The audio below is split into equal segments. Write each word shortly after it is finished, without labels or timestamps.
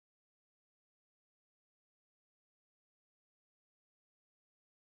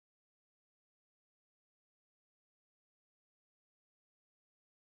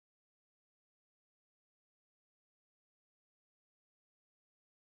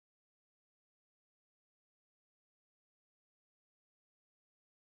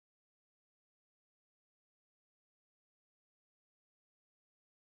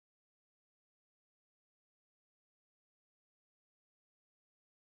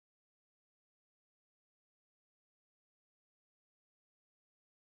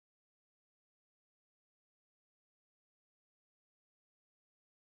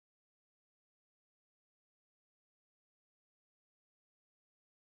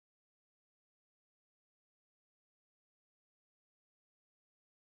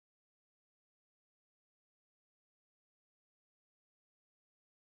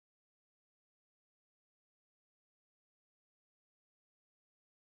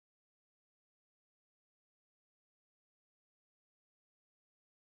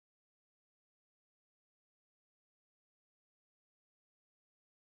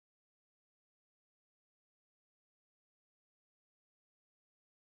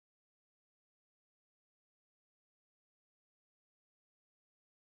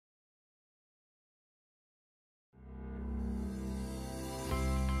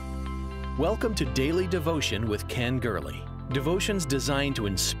Welcome to Daily Devotion with Ken Gurley. Devotions designed to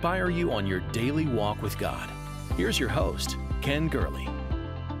inspire you on your daily walk with God. Here's your host, Ken Gurley.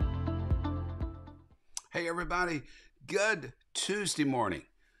 Hey everybody, good Tuesday morning.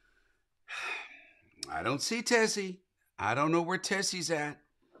 I don't see Tessie. I don't know where Tessie's at.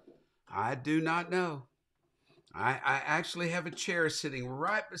 I do not know. I actually have a chair sitting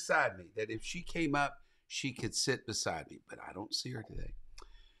right beside me that if she came up, she could sit beside me, but I don't see her today.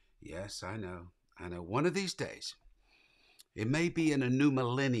 Yes, I know. One of these days, it may be in a new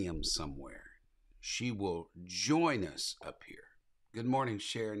millennium somewhere, she will join us up here. Good morning,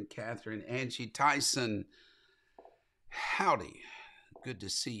 Sharon, Catherine, Angie, Tyson. Howdy. Good to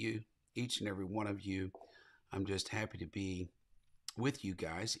see you, each and every one of you. I'm just happy to be with you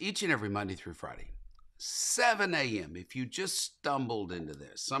guys each and every Monday through Friday. 7 a.m. If you just stumbled into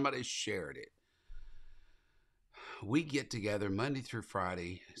this, somebody shared it. We get together Monday through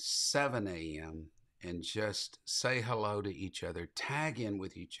Friday, 7 a.m., and just say hello to each other, tag in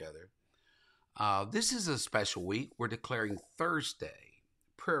with each other. This is a special week. We're declaring Thursday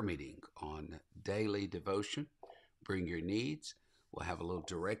prayer meeting on daily devotion. Bring your needs. We'll have a little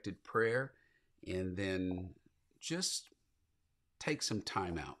directed prayer, and then just take some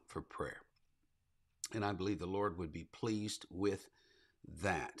time out for prayer. And I believe the Lord would be pleased with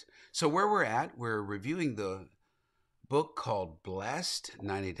that. So where we're at, we're reviewing the book called Blessed,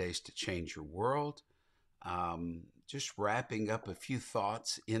 90 Days to Change Your World. Just wrapping up a few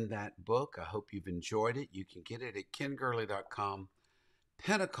thoughts in that book. I hope you've enjoyed it. You can get it at kengurley.com,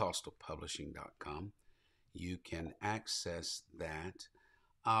 pentecostalpublishing.com. You can access that.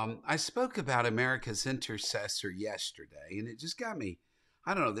 I spoke about America's intercessor yesterday, and it just got me,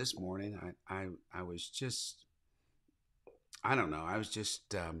 I don't know, this morning, I was just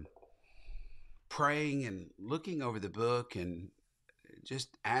praying and looking over the book and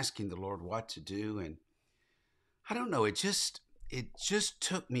just asking the Lord what to do. And I don't know, it just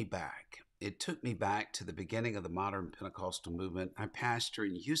took me back. It took me back to the beginning of the modern Pentecostal movement. I pastor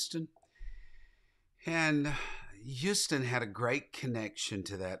in Houston, and Houston had a great connection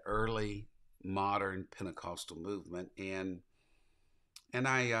to that early modern Pentecostal movement. And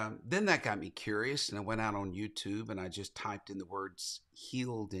I then that got me curious, and I went out on YouTube and I just typed in the words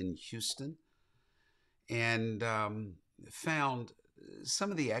 "healed in Houston," and found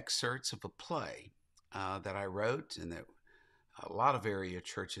some of the excerpts of a play that I wrote, and that a lot of area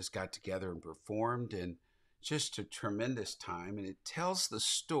churches got together and performed, and just a tremendous time. And it tells the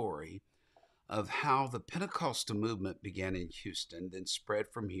story of how the Pentecostal movement began in Houston, then spread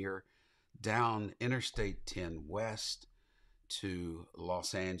from here down Interstate 10 west to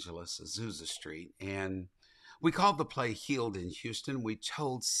Los Angeles, Azusa Street. And we called the play Healed in Houston. We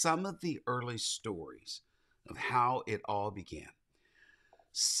told some of the early stories of how it all began.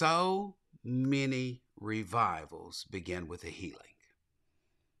 So many revivals began with a healing.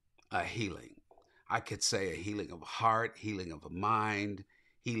 A healing. I could say a healing of a heart, healing of a mind,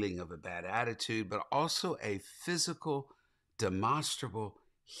 healing of a bad attitude, but also a physical, demonstrable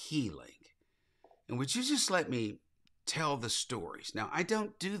healing. And would you just let me tell the stories? Now, I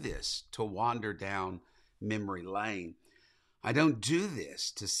don't do this to wander down memory lane. I don't do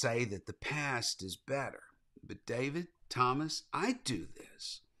this to say that the past is better. But David, Thomas, I do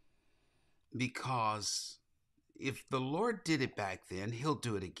this because if the Lord did it back then, he'll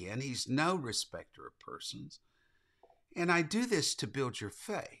do it again. He's no respecter of persons. And I do this to build your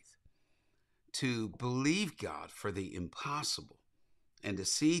faith, to believe God for the impossible, and to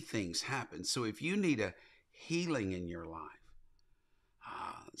see things happen. So if you need a healing in your life,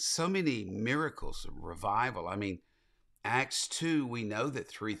 so many miracles of revival. I mean, Acts 2, we know that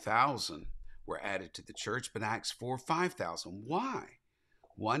 3,000 were added to the church, but Acts 4, 5,000. Why?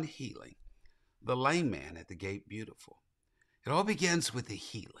 One healing. The lame man at the gate beautiful. It all begins with a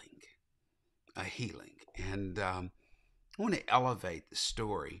healing. And I want to elevate the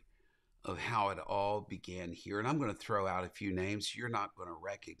story of how it all began here. And I'm going to throw out a few names you're not going to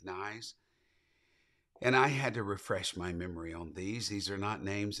recognize. And I had to refresh my memory on these. These are not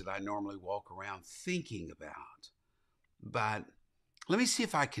names that I normally walk around thinking about. But let me see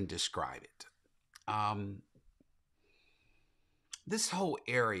if I can describe it. This whole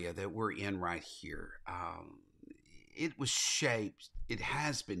area that we're in right here, it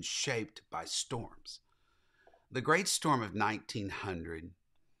has been shaped by storms. The Great Storm of 1900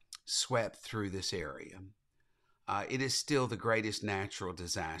 swept through this area. It is still the greatest natural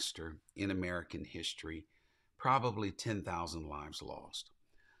disaster in American history, probably 10,000 lives lost.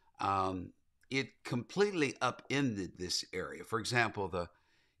 It completely upended this area. For example, the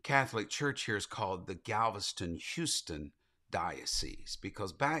Catholic Church here is called the Galveston-Houston Diocese,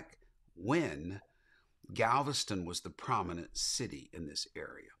 because back when Galveston was the prominent city in this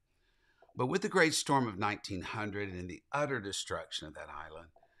area. But with the great storm of 1900 and the utter destruction of that island,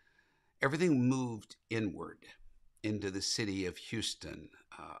 everything moved inward into the city of Houston,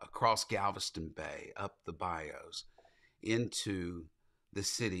 across Galveston Bay, up the bayous, into the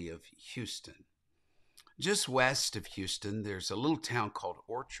city of Houston. Just west of Houston, there's a little town called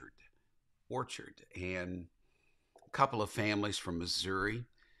Orchard, and a couple of families from Missouri.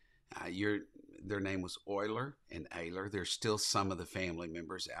 Their name was Euler and Ayler. There's still some of the family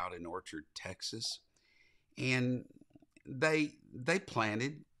members out in Orchard, Texas, and they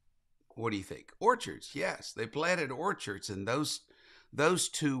planted. What do you think? Orchards, yes. They planted orchards, and those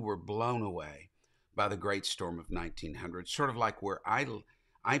two were blown away by the great storm of 1900. Sort of like where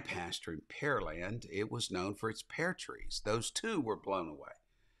I pastor in Pearland, it was known for its pear trees. Those two were blown away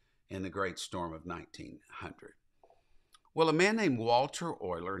in the great storm of 1900. Well, a man named Walter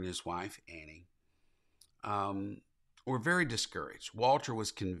Euler and his wife Annie were very discouraged. Walter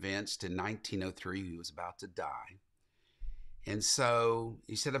was convinced in 1903 he was about to die. And so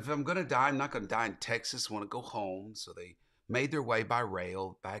he said, if I'm going to die, I'm not going to die in Texas. I want to go home. So they made their way by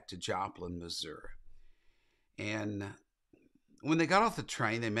rail back to Joplin, Missouri. And when they got off the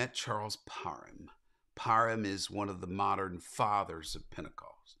train, they met Charles Parham. Parham is one of the modern fathers of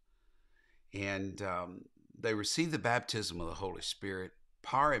Pentecost. And they received the baptism of the Holy Spirit.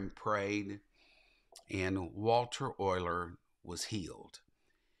 Parham prayed, and Walter Euler was healed.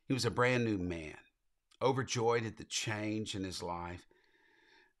 He was a brand new man, overjoyed at the change in his life.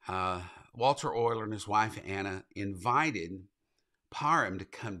 Walter Euler and his wife Anna invited Parham to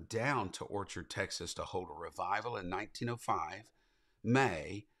come down to Orchard, Texas to hold a revival in 1905.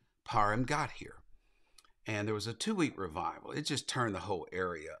 May, Parham got here. And there was a 2-week revival. It just turned the whole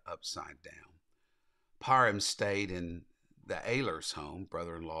area upside down. Parham stayed in the Ayler's home,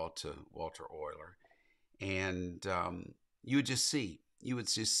 brother-in-law to Walter Euler. And you would just see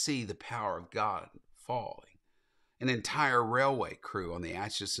the power of God falling. An entire railway crew on the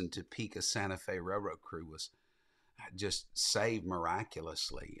Atchison, Topeka, Santa Fe Railroad crew was just saved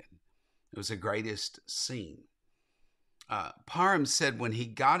miraculously. And it was the greatest scene. Parham said when he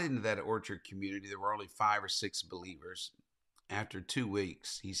got into that Orchard community, there were only 5 or 6 believers. After 2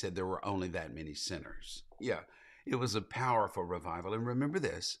 weeks, he said there were only that many sinners. Yeah, it was a powerful revival. And remember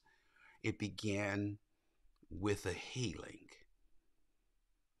this, it began with a healing.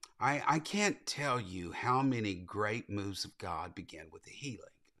 I can't tell you how many great moves of God began with a healing.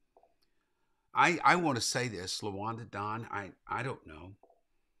 I want to say this, LaWanda, Don, I don't know.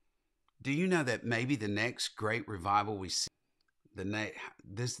 Do you know that maybe the next great revival we see,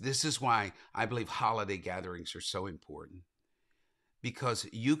 this is why I believe holiday gatherings are so important. Because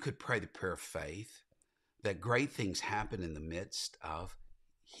you could pray the prayer of faith that great things happen in the midst of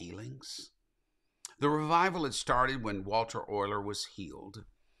healings. The revival had started when Walter Euler was healed.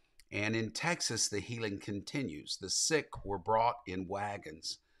 And in Texas, the healing continues. The sick were brought in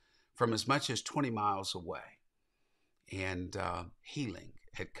wagons from as much as 20 miles away. And healing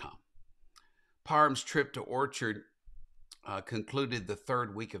had come. Parham's trip to Orchard concluded the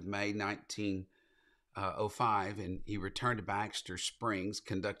 3rd week of May 1905, and he returned to Baxter Springs,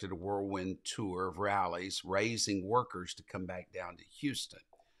 conducted a whirlwind tour of rallies, raising workers to come back down to Houston.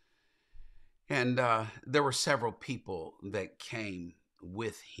 And there were several people that came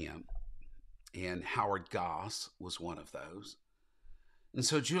with him, and Howard Goss was one of those. And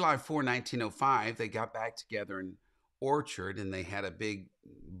so July 4, 1905, they got back together in Orchard, and they had a big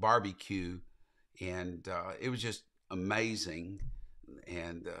barbecue, and it was just amazing,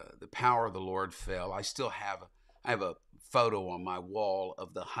 and the power of the Lord fell. I have a photo on my wall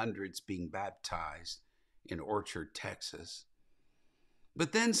of the hundreds being baptized in Orchard, Texas.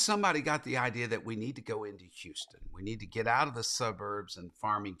 But then somebody got the idea that we need to go into Houston. We need to get out of the suburbs and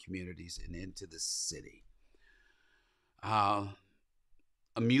farming communities and into the city. A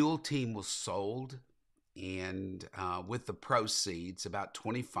mule team was sold, and with the proceeds, about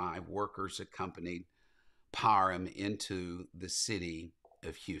 25 workers accompanied Parham into the city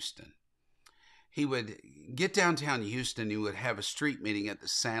of Houston. He would get downtown Houston. He would have a street meeting at the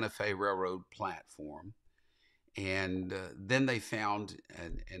Santa Fe Railroad platform. And then they found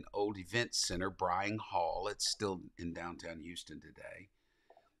an old event center, Bryan Hall. It's still in downtown Houston today.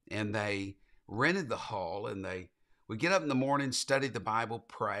 And they rented the hall, and they would get up in the morning, study the Bible,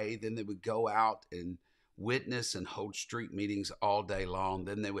 pray. Then they would go out and witness and hold street meetings all day long.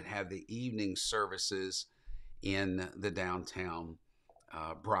 Then they would have the evening services in the downtown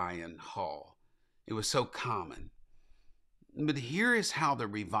Bryan Hall. It was so common. But here is how the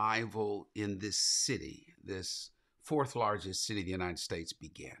revival in this city, this 4th largest city of the United States,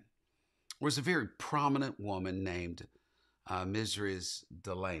 began. was a very prominent woman named Mrs.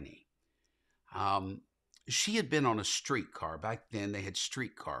 Delaney. Um, she had been on a streetcar. Back then, they had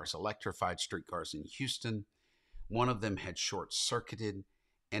streetcars, electrified streetcars in Houston. One of them had short circuited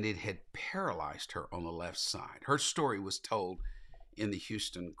and it had paralyzed her on the left side. Her story was told in the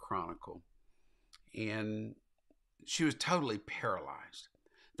Houston Chronicle, and she was totally paralyzed.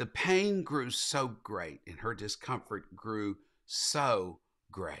 The pain grew so great and her discomfort grew so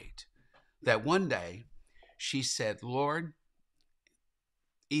great that one day she said, Lord,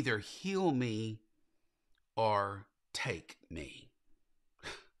 either heal me or take me.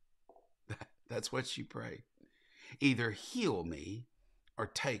 That's what she prayed. Either heal me or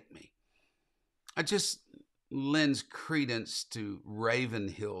take me. I just lends credence to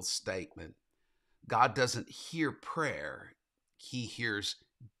Ravenhill's statement. God doesn't hear prayer. He hears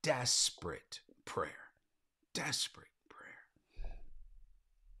desperate prayer. Desperate prayer.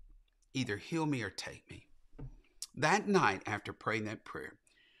 Either heal me or take me. That night, after praying that prayer,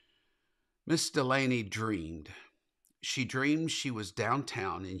 Miss Delaney dreamed. She dreamed she was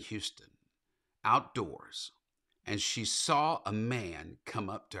downtown in Houston, outdoors, and she saw a man come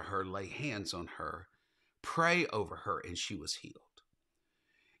up to her, lay hands on her, pray over her, and she was healed.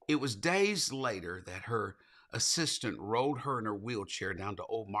 It was days later that her assistant rolled her in her wheelchair down to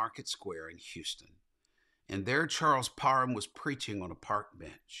Old Market Square in Houston. And there Charles Parham was preaching on a park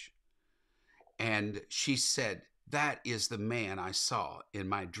bench. And she said, that is the man I saw in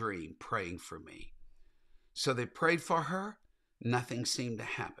my dream praying for me. So they prayed for her. Nothing seemed to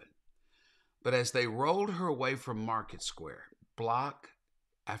happen. But as they rolled her away from Market Square, block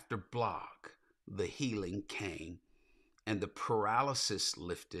after block, the healing came and the paralysis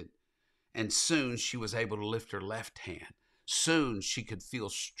lifted. And soon she was able to lift her left hand. Soon she could feel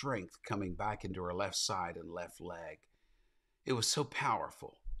strength coming back into her left side and left leg. It was so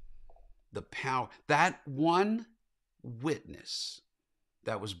powerful. The power, that one witness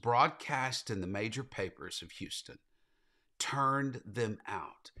that was broadcast in the major papers of Houston turned them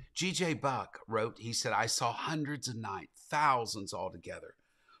out. G.J. Buck wrote, he said, I saw hundreds a night, thousands altogether,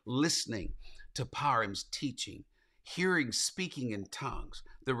 listening to Parham's teaching, hearing speaking in tongues,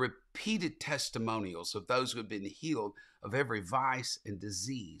 the repeated testimonials of those who had been healed of every vice and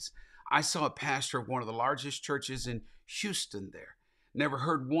disease. I saw a pastor of one of the largest churches in Houston there. Never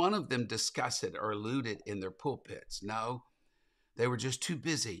heard one of them discuss it or allude it in their pulpits. No, they were just too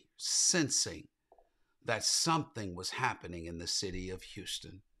busy sensing that something was happening in the city of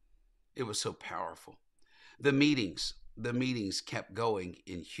Houston. It was so powerful. The meetings kept going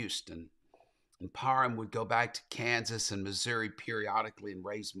in Houston. And Parham would go back to Kansas and Missouri periodically and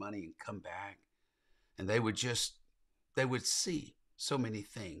raise money and come back. And they would see so many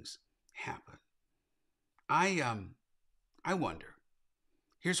things happen. I wonder,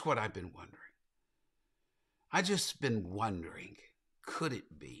 here's what I've been wondering. I just been wondering, could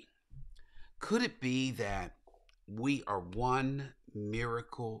it be that we are one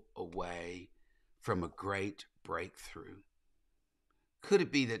miracle away from a great breakthrough? Could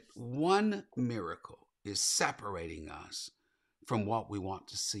it be that one miracle is separating us from what we want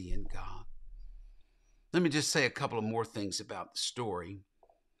to see in God? Let me just say a couple of more things about the story.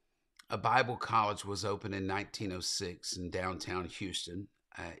 A Bible college was opened in 1906 in downtown Houston.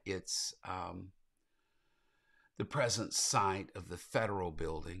 It's the present site of the Federal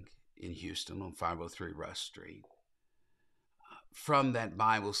Building in Houston on 503 Rush Street. From that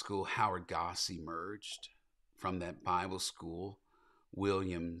Bible school, Howard Goss emerged. From that Bible school,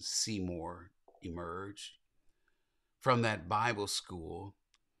 William Seymour emerged. From that Bible school,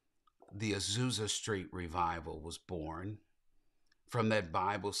 the Azusa Street Revival was born. From that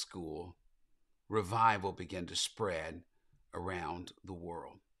Bible school, revival began to spread around the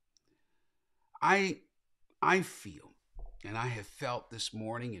world. I feel, and I have felt this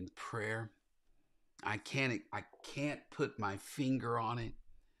morning in prayer, I can't put my finger on it,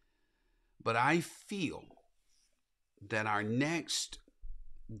 but I feel that our next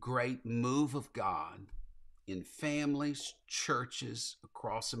great move of God in families, churches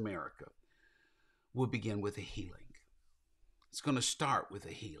across America will begin with a healing. It's going to start with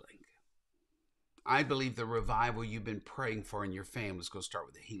a healing. I believe the revival you've been praying for in your family is going to start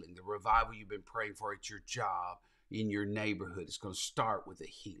with a healing. The revival you've been praying for at your job, in your neighborhood, is going to start with a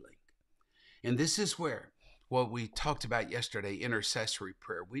healing. And this is where what we talked about yesterday, intercessory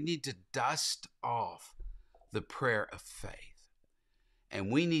prayer. We need to dust off the prayer of faith.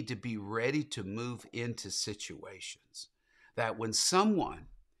 And we need to be ready to move into situations that when someone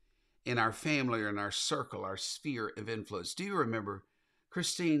in our family or in our circle, our sphere of influence, do you remember,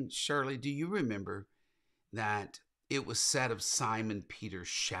 Christine, Shirley, do you remember that it was said of Simon Peter's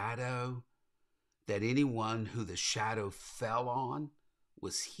shadow that anyone who the shadow fell on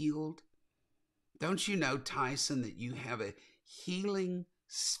was healed? Don't you know, Tyson, that you have a healing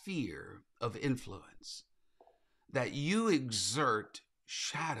sphere of influence, that you exert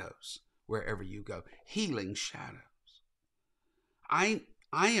shadows wherever you go, healing shadows? I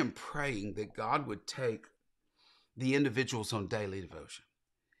am praying that God would take the individuals on daily devotion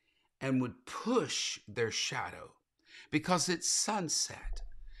and would push their shadow, because it's sunset.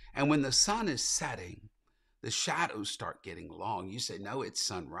 And when the sun is setting, the shadows start getting long. You say, no, it's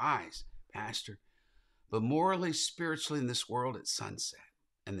sunrise, Pastor. But morally, spiritually, in this world, it's sunset.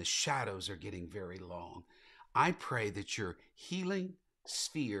 And the shadows are getting very long. I pray that your healing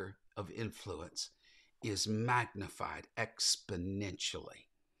sphere of influence is magnified exponentially.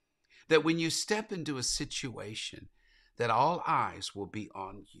 That when you step into a situation, that all eyes will be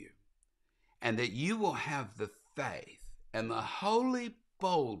on you. And that you will have the faith and the holy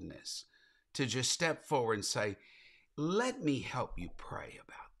boldness to just step forward and say, let me help you pray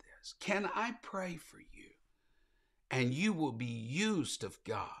about this. Can I pray for you? And you will be used of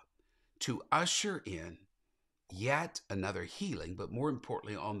God to usher in yet another healing, but more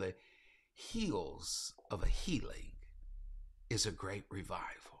importantly, on the heels of a healing is a great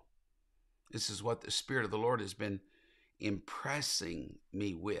revival. This is what the Spirit of the Lord has been impressing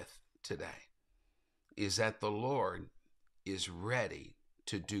me with today, is that the Lord is ready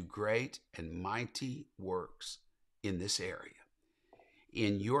to do great and mighty works in this area,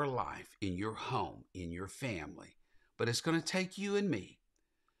 in your life, in your home, in your family. But it's going to take you and me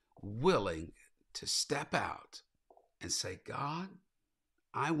willing to step out and say, God,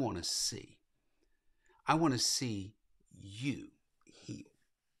 I want to see you heal.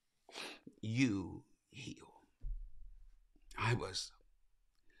 You heal. I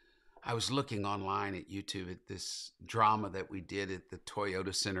was looking online at YouTube at this drama that we did at the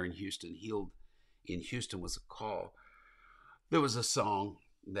Toyota Center in Houston. Healed in Houston was a call. There was a song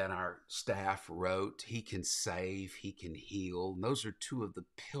that our staff wrote. He can save, he can heal. And those are two of the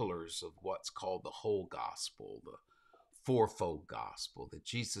pillars of what's called the whole gospel, the fourfold gospel, that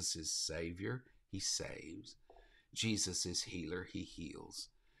Jesus is Savior, he saves. Jesus is healer, he heals.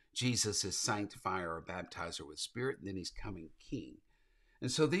 Jesus is sanctifier or baptizer with Spirit, and then he's coming King.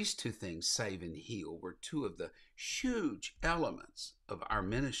 And so these two things, save and heal, were two of the huge elements of our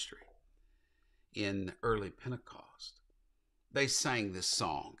ministry in early Pentecost. They sang this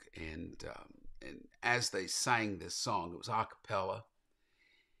song, and as they sang this song, it was a cappella,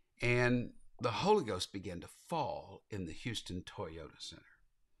 and the Holy Ghost began to fall in the Houston Toyota Center.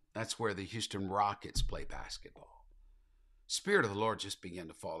 That's where the Houston Rockets play basketball. Spirit of the Lord just began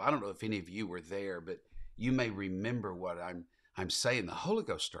to fall. I don't know if any of you were there, but you may remember what I'm saying. The Holy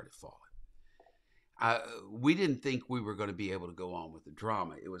Ghost started falling. We didn't think we were going to be able to go on with the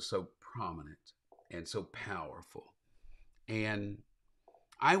drama. It was so prominent and so powerful. And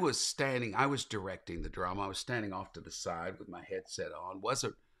I was directing the drama. I was standing off to the side with my headset on. I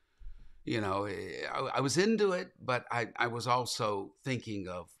was into it, but I was also thinking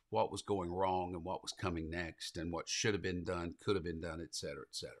of what was going wrong and what was coming next and what should have been done, could have been done, et cetera,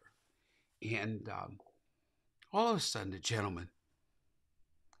 et cetera. And all of a sudden, a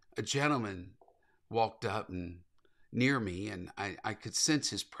gentleman walked up and near me, and I could sense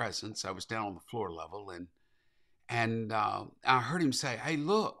his presence. I was down on the floor level, and I heard him say, "Hey,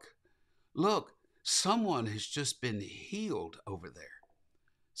 look, someone has just been healed over there.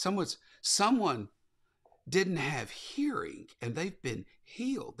 Someone didn't have hearing, and they've been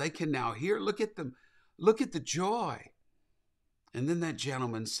healed. They can now hear. Look at them. Look at the joy." And then that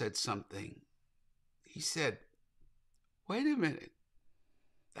gentleman said something. He said, "Wait a minute.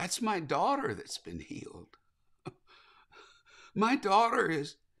 That's my daughter that's been healed. My daughter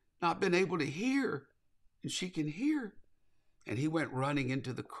has not been able to hear, and she can hear." And he went running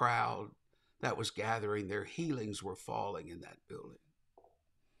into the crowd that was gathering there. Healings were falling in that building.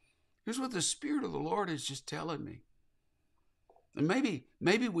 Here's what the Spirit of the Lord is just telling me. And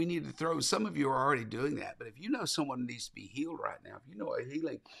maybe we need to throw, some of you are already doing that, but if you know someone needs to be healed right now, if you know a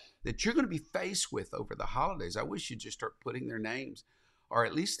healing that you're going to be faced with over the holidays, I wish you'd just start putting their names or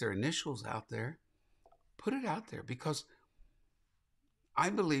at least their initials out there. Put it out there, because I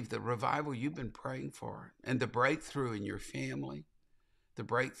believe the revival you've been praying for and the breakthrough in your family, the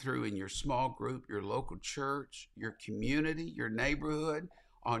breakthrough in your small group, your local church, your community, your neighborhood,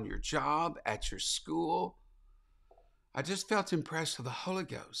 on your job, at your school, I just felt impressed with the Holy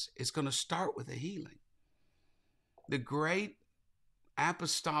Ghost. It's going to start with a healing. The great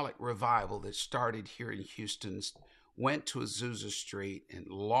apostolic revival that started here in Houston went to Azusa Street and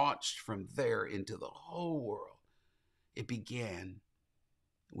launched from there into the whole world. It began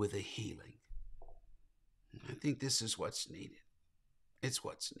with a healing. I think this is what's needed. It's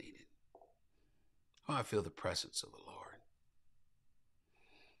what's needed. Oh, I feel the presence of the Lord.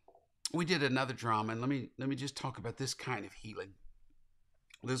 We did another drama, and let me just talk about this kind of healing.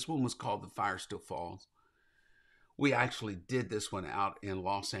 This one was called The Fire Still Falls. We actually did this one out in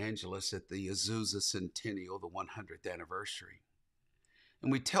Los Angeles at the Azusa Centennial, the 100th anniversary.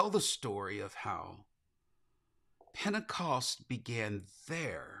 And we tell the story of how Pentecost began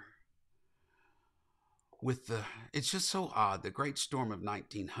there with it's just so odd, the great storm of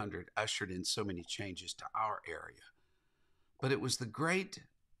 1900 ushered in so many changes to our area. But it was the great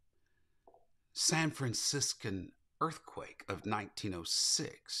San Franciscan earthquake of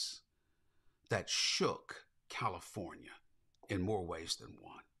 1906 that shook California in more ways than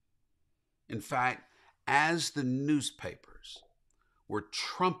one. In fact, as the newspapers were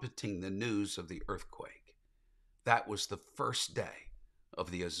trumpeting the news of the earthquake, that was the first day of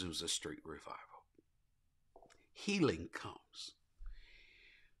the Azusa Street revival. Healing comes.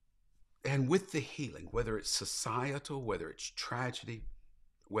 And with the healing, whether it's societal, whether it's tragedy,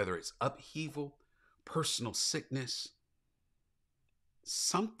 whether it's upheaval, personal sickness,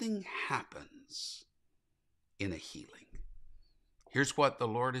 something happens in a healing. Here's what the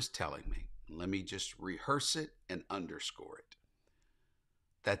Lord is telling me. Let me just rehearse it and underscore it.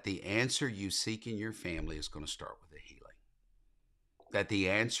 That the answer you seek in your family is going to start with a healing. That the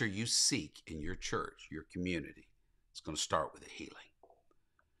answer you seek in your church, your community, is going to start with a healing.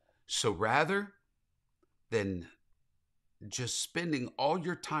 So rather than just spending all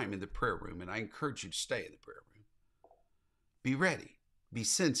your time in the prayer room, and I encourage you to stay in the prayer room, be ready, be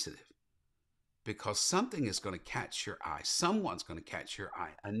sensitive, because something is going to catch your eye. Someone's going to catch your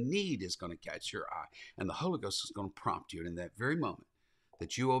eye. A need is going to catch your eye, and the Holy Ghost is going to prompt you. And in that very moment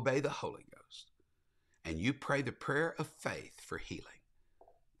that you obey the Holy Ghost and you pray the prayer of faith for healing,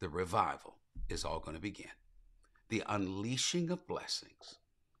 the revival is all going to begin. The unleashing of blessings,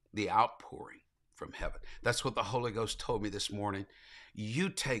 the outpouring from heaven. That's what the Holy Ghost told me this morning. You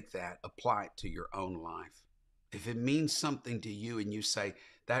take that, apply it to your own life. If it means something to you and you say,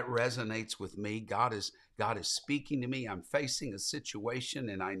 that resonates with me, God is speaking to me, I'm facing a situation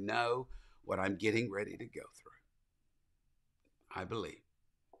and I know what I'm getting ready to go through. I believe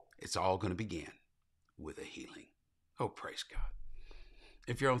it's all going to begin with a healing. Oh, praise God.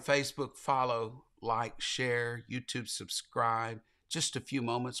 If you're on Facebook, follow, like, share, YouTube, subscribe. Just a few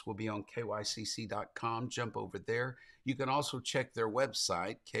moments, we'll be on kycc.com. Jump over there. You can also check their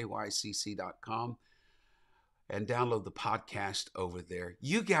website, kycc.com, and download the podcast over there.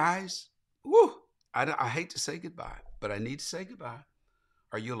 You guys, I hate to say goodbye, but I need to say goodbye,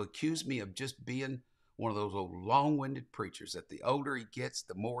 or you'll accuse me of just being one of those old long-winded preachers that the older he gets,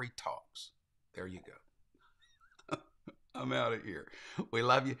 the more he talks. There you go. I'm out of here. We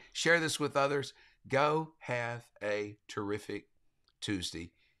love you. Share this with others. Go have a terrific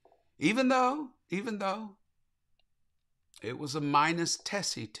Tuesday. Even though it was a minus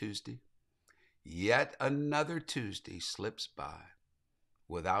Tessie Tuesday, yet another Tuesday slips by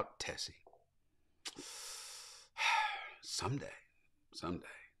without Tessie. Someday,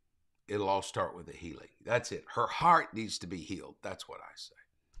 it'll all start with a healing. That's it. Her heart needs to be healed. That's what I say.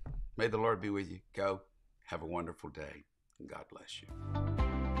 May the Lord be with you. Go. Have a wonderful day. And God bless you.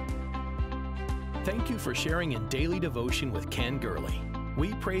 Thank you for sharing in Daily Devotion with Ken Gurley.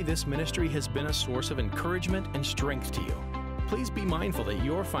 We pray this ministry has been a source of encouragement and strength to you. Please be mindful that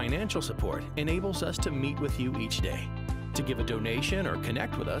your financial support enables us to meet with you each day. To give a donation or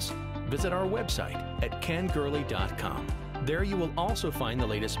connect with us, visit our website at kengurley.com. There you will also find the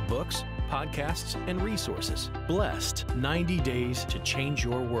latest books, podcasts, and resources. Blessed 90 Days to Change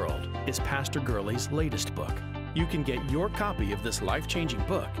Your World is Pastor Gurley's latest book. You can get your copy of this life-changing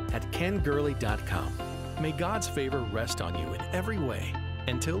book at kengurley.com. May God's favor rest on you in every way.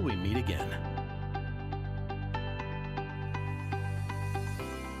 Until we meet again.